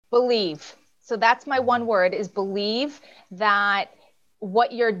Believe. So that's my one word, is believe that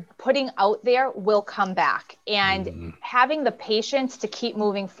what you're putting out there will come back, and having the patience to keep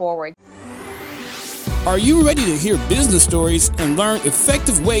moving forward. Are you ready to hear business stories and learn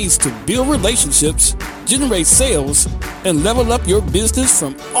effective ways to build relationships, generate sales, and level up your business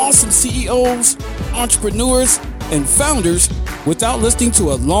from awesome CEOs, entrepreneurs, and founders without listening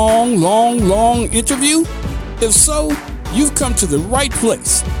to a long interview? If so, you've come to the right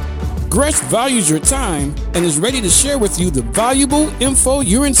place. Gresh values your time and is ready to share with you the valuable info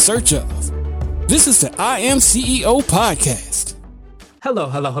you're in search of. This is the I Am CEO podcast.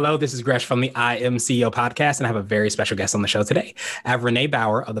 Hello. This is Gresh from the I Am CEO podcast, and I have a very special guest on the show today. I have Renee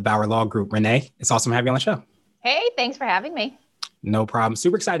Bauer of the Bauer Law Group. Renee, it's awesome to have you on the show. Hey, thanks for having me. No problem.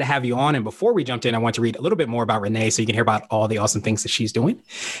 Super excited to have you on. And before we jumped in, I want to read a little bit more about Renee so you can hear about all the awesome things that she's doing.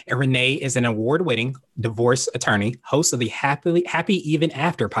 And Renee is an award-winning divorce attorney, host of the Happy Even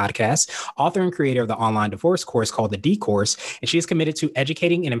After podcast, author and creator of the online divorce course called the D Course. And she is committed to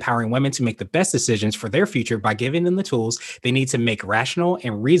educating and empowering women to make the best decisions for their future by giving them the tools they need to make rational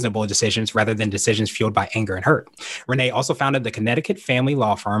and reasonable decisions rather than decisions fueled by anger and hurt. Renee also founded the Connecticut family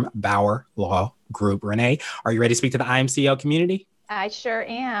law firm, Bauer Law Group. Renee, are you ready to speak to the IMCL community? I sure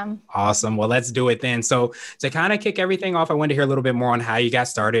am. Awesome. Well, let's do it then. So to kind of kick everything off, I wanted to hear a little bit more on how you got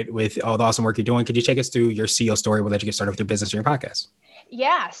started with all the awesome work you're doing. Could you take us through your CEO story? We'll let you get started with your business or your podcast.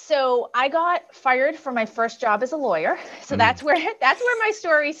 Yeah. So I got fired from my first job as a lawyer. So that's where my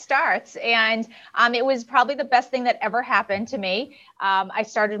story starts. And it was probably the best thing that ever happened to me. I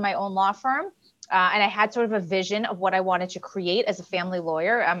started my own law firm. And I had sort of a vision of what I wanted to create as a family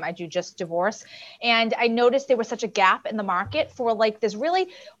lawyer. I do just divorce. And I noticed there was such a gap in the market for like this really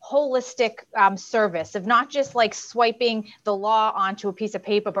holistic service of not just like swiping the law onto a piece of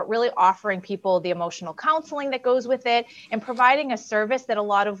paper, but really offering people the emotional counseling that goes with it and providing a service that a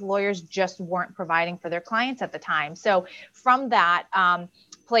lot of lawyers just weren't providing for their clients at the time. So from that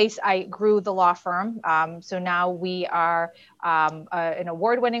place, I grew the law firm. So now we are an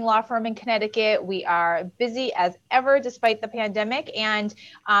award-winning law firm in Connecticut. We are busy as ever despite the pandemic. And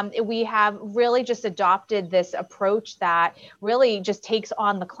we have really just adopted this approach that really just takes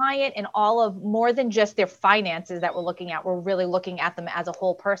on the client and all of more than just their finances that we're looking at. We're really looking at them as a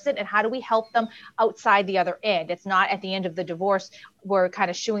whole person and how do we help them outside the other end. It's not at the end of the divorce, we're kind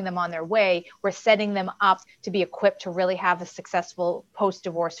of shooing them on their way. We're setting them up to be equipped to really have a successful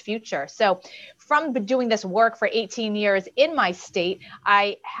post-divorce future. So from doing this work for 18 years in my state,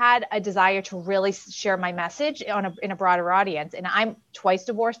 I had a desire to really share my message in a broader audience. And I'm twice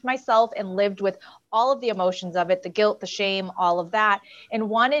divorced myself and lived with all of the emotions of it, the guilt, the shame, all of that, and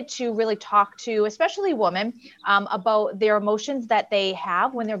wanted to really talk to, especially women, about their emotions that they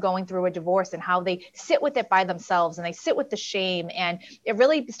have when they're going through a divorce and how they sit with it by themselves and they sit with the shame, and it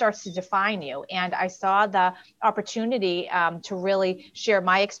really starts to define you. And I saw the opportunity to really share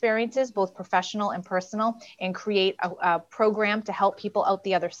my experiences, both professional and personal, and create a program to help people out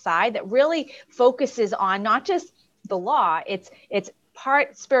the other side that really focuses on not just the law, it's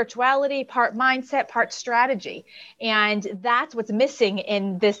part spirituality, part mindset, part strategy. And that's what's missing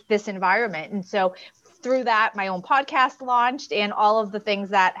in this environment. And so through that, my own podcast launched and all of the things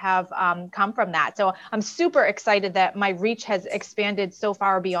that have come from that. So I'm super excited that my reach has expanded so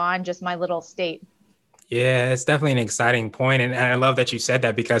far beyond just my little state. Yeah, it's definitely an exciting point. And I love that you said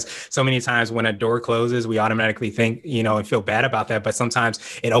that, because so many times when a door closes, we automatically think, and feel bad about that. But sometimes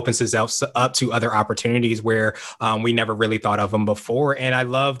it opens itself up to other opportunities where we never really thought of them before. And I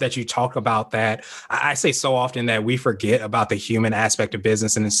love that you talk about that. I say so often that we forget about the human aspect of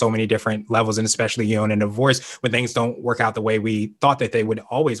business and in so many different levels, and especially, in a divorce when things don't work out the way we thought that they would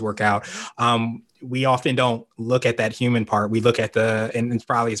always work out. We often don't look at that human part. We look at and it's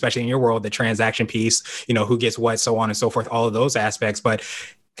probably, especially in your world, the transaction piece, who gets what, so on and so forth, all of those aspects. But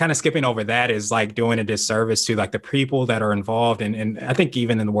kind of skipping over that is like doing a disservice to like the people that are involved. And I think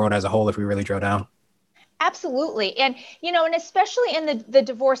even in the world as a whole, if we really drill down. Absolutely. And, and especially in the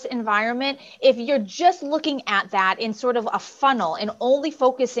divorce environment, if you're just looking at that in sort of a funnel and only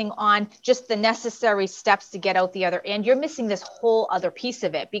focusing on just the necessary steps to get out the other end, you're missing this whole other piece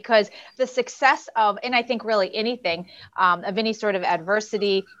of it, because the success of, and I think really anything of any sort of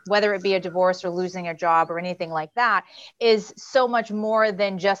adversity, whether it be a divorce or losing a job or anything like that, is so much more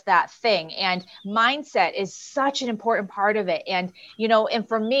than just that thing. And mindset is such an important part of it. And, and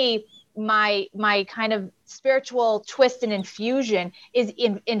for me, my kind of spiritual twist and infusion is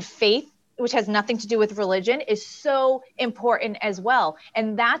in faith which has nothing to do with religion, is so important as well.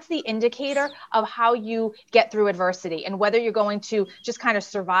 And that's the indicator of how you get through adversity and whether you're going to just kind of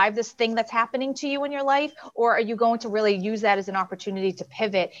survive this thing that's happening to you in your life, or are you going to really use that as an opportunity to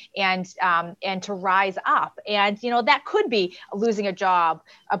pivot and to rise up. And, that could be losing a job,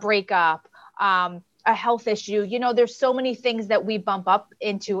 a breakup, a health issue. There's so many things that we bump up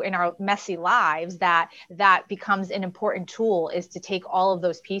into in our messy lives that becomes an important tool, is to take all of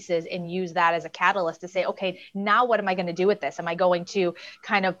those pieces and use that as a catalyst to say, okay, now what am I going to do with this? Am I going to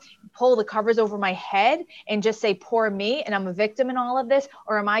kind of pull the covers over my head and just say, poor me, and I'm a victim in all of this?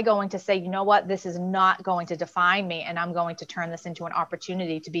 Or am I going to say, you know what, this is not going to define me, and I'm going to turn this into an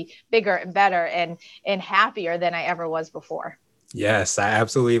opportunity to be bigger and better and happier than I ever was before? Yes, I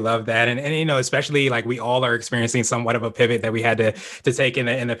absolutely love that. And especially like we all are experiencing somewhat of a pivot that we had to take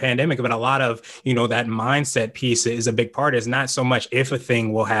in the pandemic, but a lot of, that mindset piece is a big part. It's not so much if a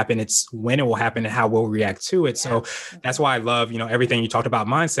thing will happen, it's when it will happen and how we'll react to it. Yeah. So that's why I love, everything you talked about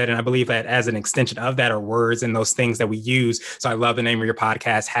mindset. And I believe that as an extension of that are words and those things that we use. So I love the name of your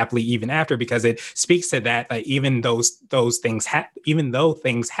podcast, Happily Even After, because it speaks to that, like even those things, even though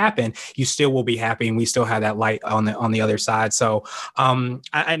things happen, you still will be happy and we still have that light on the other side. So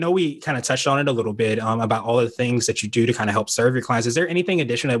I know we kind of touched on it a little bit about all of the things that you do to kind of help serve your clients. Is there anything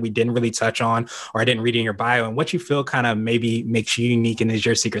additional that we didn't really touch on, or I didn't read in your bio, and what you feel kind of maybe makes you unique and is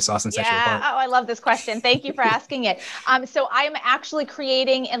your secret sauce and sets you apart? Oh, I love this question. Thank you for asking it. So I am actually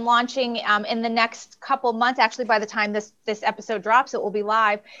creating and launching in the next couple months, actually by the time this episode drops, it will be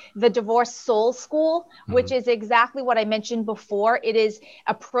live, the Divorce Soul School, which is exactly what I mentioned before. It is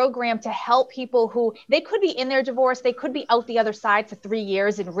a program to help people who, they could be in their divorce, they could be out the other side for 3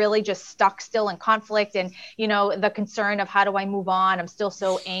 years and really just stuck still in conflict and, the concern of how do I move on? I'm still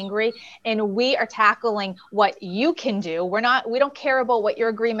so angry. And we are tackling what you can do. We don't care about what your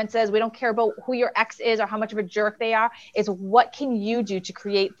agreement says. We don't care about who your ex is or how much of a jerk they are. It's what can you do to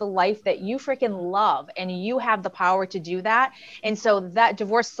create the life that you freaking love? And you have the power to do that. And so that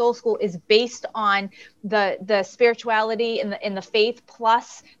Divorce Soul School is based on the spirituality and the faith,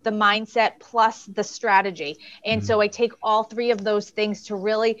 plus the mindset, plus the strategy. And so I take all three of those things to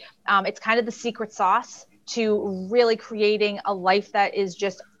really, it's kind of the secret sauce to really creating a life that is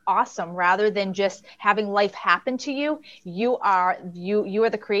just awesome, rather than just having life happen to you. You are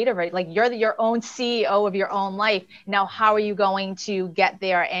the creator, right? Like you're your own CEO of your own life. Now, how are you going to get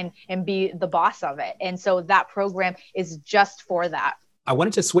there and be the boss of it? And so that program is just for that. I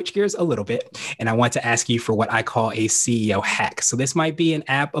wanted to switch gears a little bit, and I want to ask you for what I call a CEO hack. So this might be an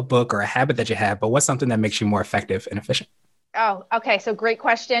app, a book, or a habit that you have, but what's something that makes you more effective and efficient? Oh, okay. So great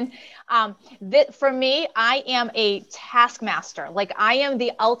question. For me, I am a taskmaster. Like I am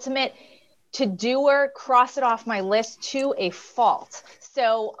the ultimate to-doer, cross it off my list to a fault.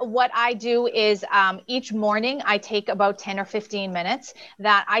 So what I do is each morning I take about 10 or 15 minutes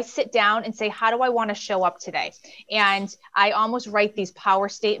that I sit down and say, how do I want to show up today? And I almost write these power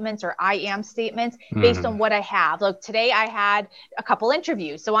statements or I am statements based on what I have. Look, today I had a couple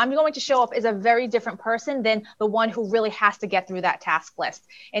interviews. So I'm going to show up as a very different person than the one who really has to get through that task list.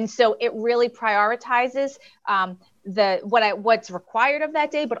 And so it really prioritizes what's required of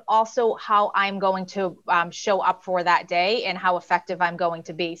that day, but also how I'm going to show up for that day and how effective I'm going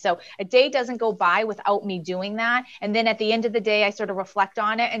to be. So a day doesn't go by without me doing that. And then at the end of the day, I sort of reflect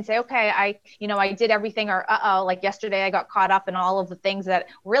on it and say, okay, I did everything, or like yesterday I got caught up in all of the things that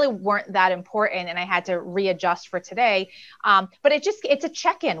really weren't that important and I had to readjust for today. But it's a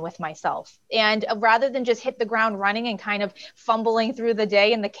check-in with myself. And rather than just hit the ground running and kind of fumbling through the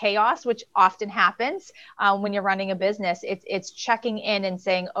day in the chaos, which often happens when you're running a business, it's checking in and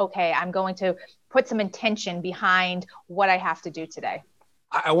saying, okay, I'm going to put some intention behind what I have to do today.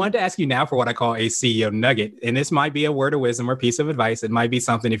 I wanted to ask you now for what I call a CEO nugget. And this might be a word of wisdom or piece of advice. It might be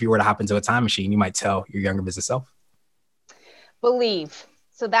something, if you were to hop into a time machine, you might tell your younger business self. Believe.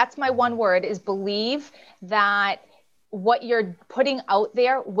 So that's my one word, is believe that what you're putting out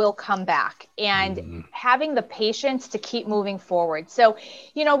there will come back, and having the patience to keep moving forward. So,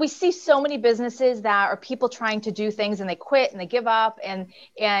 we see so many businesses that are people trying to do things and they quit and they give up, and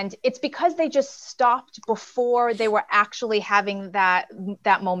it's because they just stopped before they were actually having that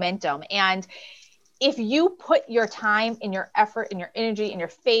momentum. And if you put your time and your effort and your energy and your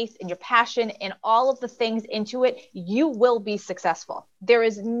faith and your passion and all of the things into it, you will be successful. There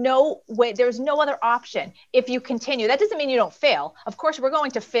is no way, there's no other option. If you continue, that doesn't mean you don't fail. Of course, we're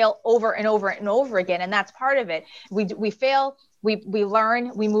going to fail over and over and over again. And that's part of it. We fail We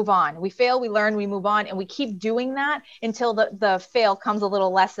learn, we move on. We fail, we learn, we move on. And we keep doing that until the fail comes a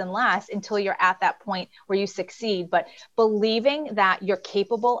little less and less, until you're at that point where you succeed. But believing that you're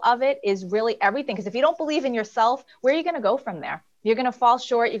capable of it is really everything. Because if you don't believe in yourself, where are you going to go from there? You're going to fall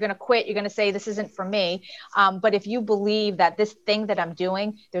short. You're going to quit. You're going to say, this isn't for me. But if you believe that this thing that I'm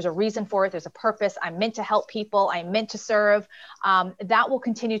doing, there's a reason for it. There's a purpose. I'm meant to help people. I'm meant to serve. That will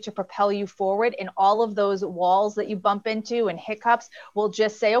continue to propel you forward. And all of those walls that you bump into and hiccups will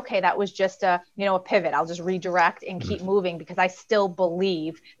just say, okay, that was just a pivot. I'll just redirect and keep moving, because I still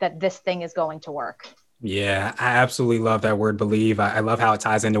believe that this thing is going to work. Yeah, I absolutely love that word believe. I love how it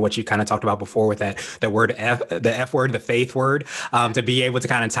ties into what you kind of talked about before with that word the F word, the faith word, to be able to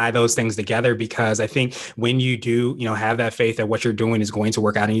kind of tie those things together. Because I think when you do, have that faith that what you're doing is going to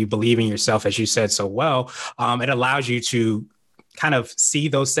work out, and you believe in yourself, as you said so well, it allows you to kind of see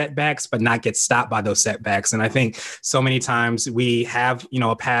those setbacks, but not get stopped by those setbacks. And I think so many times we have,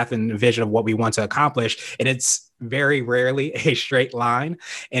 a path and a vision of what we want to accomplish, and it's very rarely a straight line.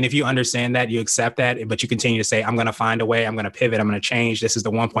 And if you understand that, you accept that, but you continue to say, I'm going to find a way, I'm going to pivot, I'm going to change. This is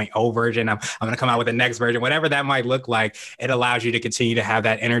the 1.0 version. I'm going to come out with the next version, whatever that might look like. It allows you to continue to have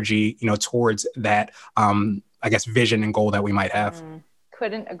that energy, towards that, vision and goal that we might have.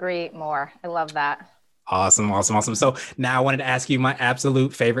 Couldn't agree more. I love that. Awesome. So now I wanted to ask you my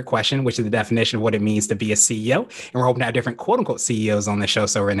absolute favorite question, which is the definition of what it means to be a CEO. And we're hoping to have different quote unquote CEOs on the show.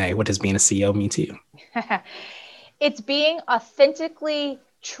 So Renee, what does being a CEO mean to you? It's being authentically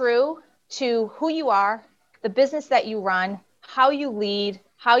true to who you are, the business that you run, how you lead,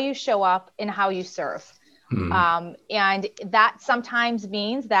 how you show up, and how you serve. And that sometimes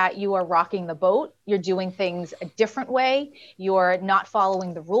means that you are rocking the boat. You're doing things a different way. You're not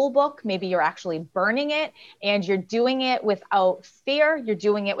following the rule book. Maybe you're actually burning it, and you're doing it without fear. You're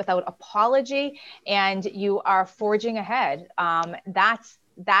doing it without apology, and you are forging ahead. That's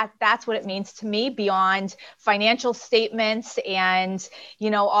what it means to me, beyond financial statements and,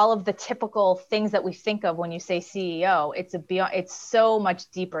 all of the typical things that we think of when you say CEO. It's so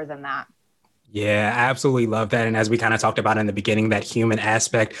much deeper than that. Yeah, I absolutely love that. And as we kind of talked about in the beginning, that human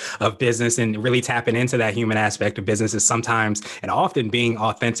aspect of business, and really tapping into that human aspect of business is sometimes and often being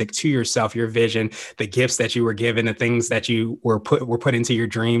authentic to yourself, your vision, the gifts that you were given, the things that you were put into your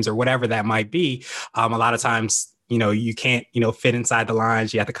dreams, or whatever that might be. A lot of times, you can't, fit inside the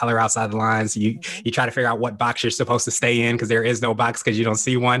lines. You have to color outside the lines. You try to figure out what box you're supposed to stay in, because there is no box, because you don't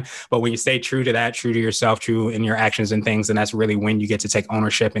see one. But when you stay true to that, true to yourself, true in your actions and things, and that's really when you get to take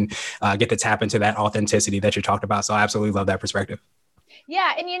ownership and get to tap into that authenticity that you talked about. So I absolutely love that perspective.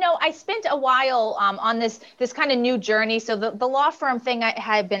 Yeah. And, I spent a while on this kind of new journey. So the law firm thing, I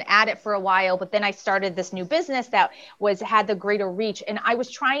had been at it for a while, but then I started this new business that had the greater reach. And I was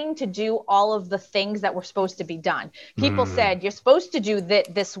trying to do all of the things that were supposed to be done. People said, you're supposed to do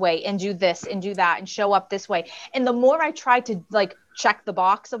this way, and do this and do that, and show up this way. And the more I tried to check the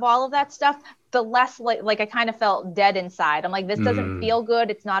box of all of that stuff, the less like I kind of felt dead inside. I'm like, this doesn't feel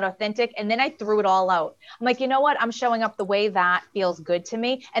good. It's not authentic. And then I threw it all out. I'm like, you know what? I'm showing up the way that feels good to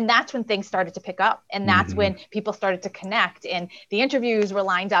me. And that's when things started to pick up. And that's when people started to connect, and the interviews were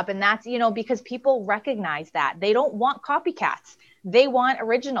lined up. And that's, because people recognize that they don't want copycats. They want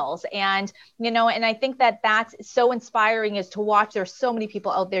originals. And, and I think that that's so inspiring, is to watch. There's so many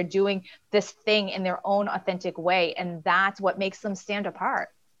people out there doing this thing in their own authentic way. And that's what makes them stand apart.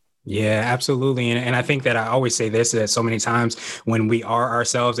 Yeah, absolutely. And I think that I always say this, that so many times when we are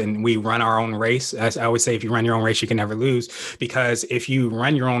ourselves and we run our own race, as I always say, if you run your own race, you can never lose. Because if you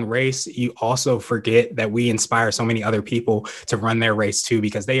run your own race, you also forget that we inspire so many other people to run their race too,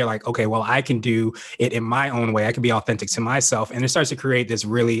 because they are like, okay, well, I can do it in my own way. I can be authentic to myself. And it starts to create this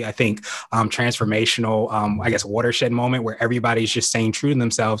really, I think, transformational, watershed moment where everybody's just staying true to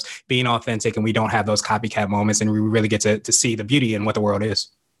themselves, being authentic, and we don't have those copycat moments. And we really get to see the beauty in what the world is.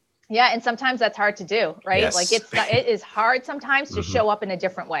 Yeah. And sometimes that's hard to do, right? Yes. Like it is hard sometimes to show up in a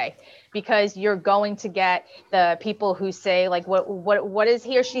different way, because you're going to get the people who say, like, what does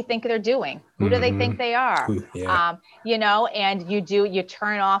he or she think they're doing? Who do they think they are? Yeah. And you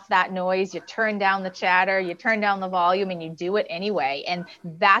turn off that noise, you turn down the chatter, you turn down the volume, and you do it anyway. And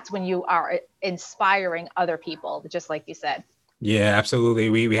that's when you are inspiring other people, just like you said. Yeah, absolutely.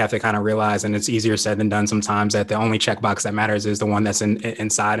 We have to kind of realize, and it's easier said than done sometimes, that the only checkbox that matters is the one that's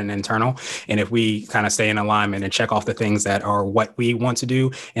inside and internal. And if we kind of stay in alignment and check off the things that are what we want to do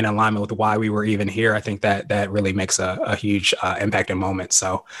in alignment with why we were even here, I think that really makes a huge impact and moment.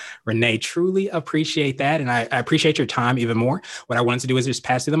 So Renee, truly appreciate that. And I appreciate your time even more. What I wanted to do is just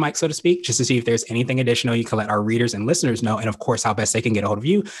pass you the mic, so to speak, just to see if there's anything additional you can let our readers and listeners know. And of course, how best they can get a hold of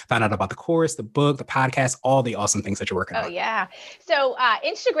you, find out about the course, the book, the podcast, all the awesome things that you're working on. Oh, yeah. So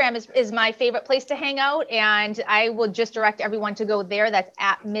Instagram is my favorite place to hang out, and I will just direct everyone to go there. That's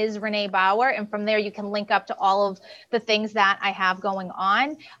at Ms. Renee Bauer. And from there, you can link up to all of the things that I have going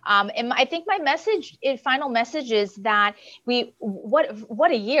on. And I think my final message is that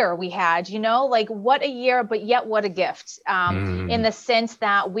what a year we had, like what a year, but yet what a gift, in the sense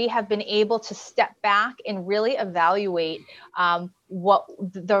that we have been able to step back and really evaluate what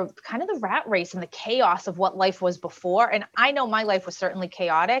the kind of the rat race and the chaos of what life was before. And I know my life was certainly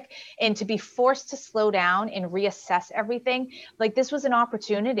chaotic, and to be forced to slow down and reassess everything, like this was an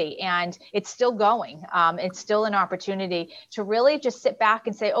opportunity, and it's still going. It's still an opportunity to really just sit back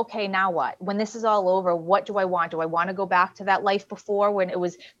and say, okay, now what? When this is all over, what do I want? Do I want to go back to that life before when it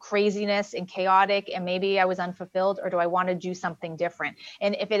was craziness and chaotic and maybe I was unfulfilled, or do I want to do something different?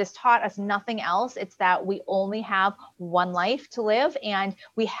 And if it has taught us nothing else, it's that we only have one life to live, and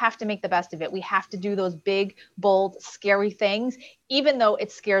we have to make the best of it. We have to do those big, bold, scary things, even though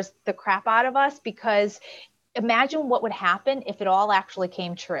it scares the crap out of us, because imagine what would happen if it all actually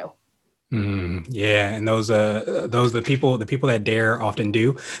came true. Yeah, and those the people that dare often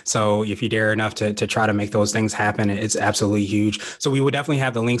do. So if you dare enough to try to make those things happen, it's absolutely huge. So we will definitely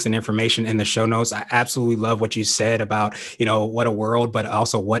have the links and information in the show notes. I absolutely love what you said about, what a world, but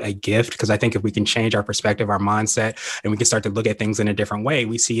also what a gift. Because I think if we can change our perspective, our mindset, and we can start to look at things in a different way,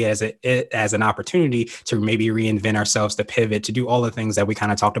 we see it as an opportunity to maybe reinvent ourselves, to pivot, to do all the things that we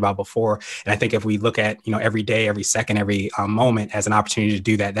kind of talked about before. And I think if we look at, every day, every second, every moment as an opportunity to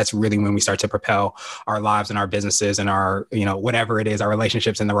do that, that's really when we start to propel our lives and our businesses and our, whatever it is, our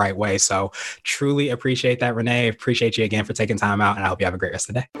relationships in the right way. So truly appreciate that, Renee. Appreciate you again for taking time out, and I hope you have a great rest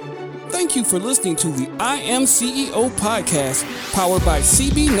of the day. Thank you for listening to the I Am CEO podcast, powered by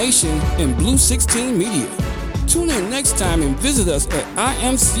CB Nation and Blue 16 Media. Tune in next time and visit us at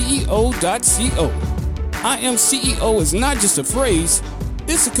imceo.co. I Am CEO is not just a phrase,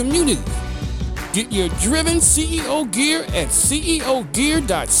 it's a community. Get your driven CEO gear at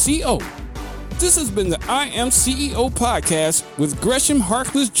ceogear.co. This has been the I Am CEO podcast with Gresham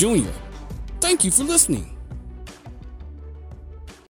Harkless Jr. Thank you for listening.